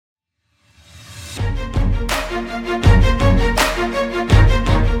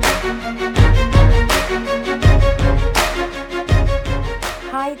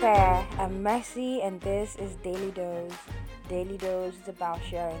Mercy, and this is Daily Dose. Daily Dose is about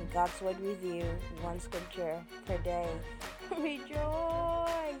sharing God's Word with you, one scripture per day. Rejoice!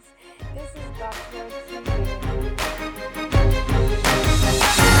 This is God's Word to you.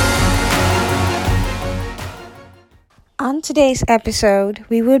 On today's episode,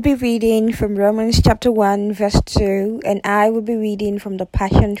 we will be reading from Romans chapter 1, verse 2, and I will be reading from the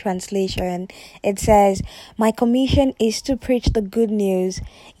Passion Translation. It says, "My commission is to preach the good news,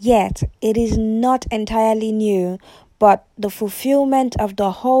 yet it is not entirely new, but the fulfillment of the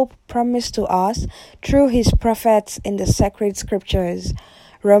hope promised to us through his prophets in the sacred scriptures."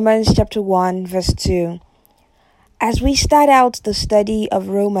 Romans chapter 1, verse 2. As we start out the study of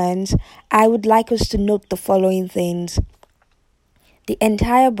Romans, I would like us to note the following things. The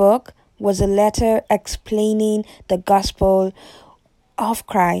entire book was a letter explaining the gospel of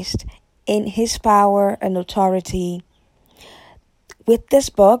Christ in his power and authority. With this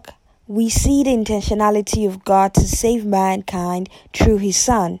book, we see the intentionality of God to save mankind through his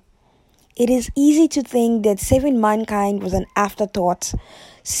Son. It is easy to think that saving mankind was an afterthought,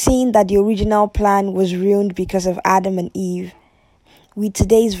 seeing that the original plan was ruined because of Adam and Eve. With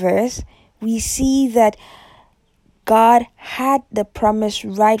today's verse, we see that God had the promise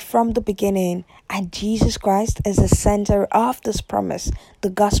right from the beginning, and Jesus Christ is the center of this promise, the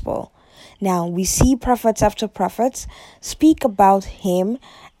gospel. Now, we see prophets after prophets speak about him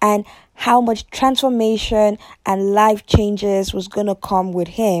and how much transformation and life changes was going to come with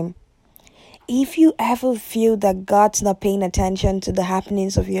him. If you ever feel that God's not paying attention to the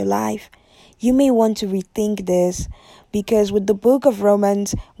happenings of your life, you may want to rethink this, because with the book of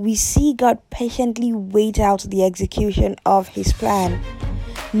Romans, we see God patiently wait out the execution of his plan.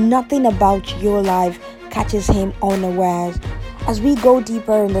 Nothing about your life catches him unawares. As we go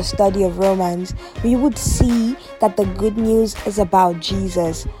deeper in the study of Romans, we would see that the good news is about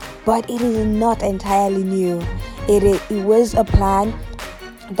Jesus, but it is not entirely new. It was a plan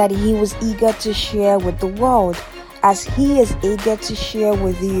that he was eager to share with the world, as he is eager to share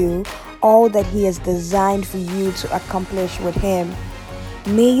with you all that he has designed for you to accomplish with him.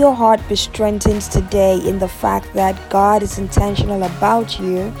 May your heart be strengthened today in the fact that God is intentional about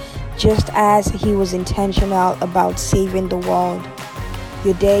you, just as he was intentional about saving the world.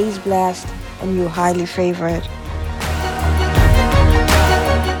 Your day is blessed and you're highly favored.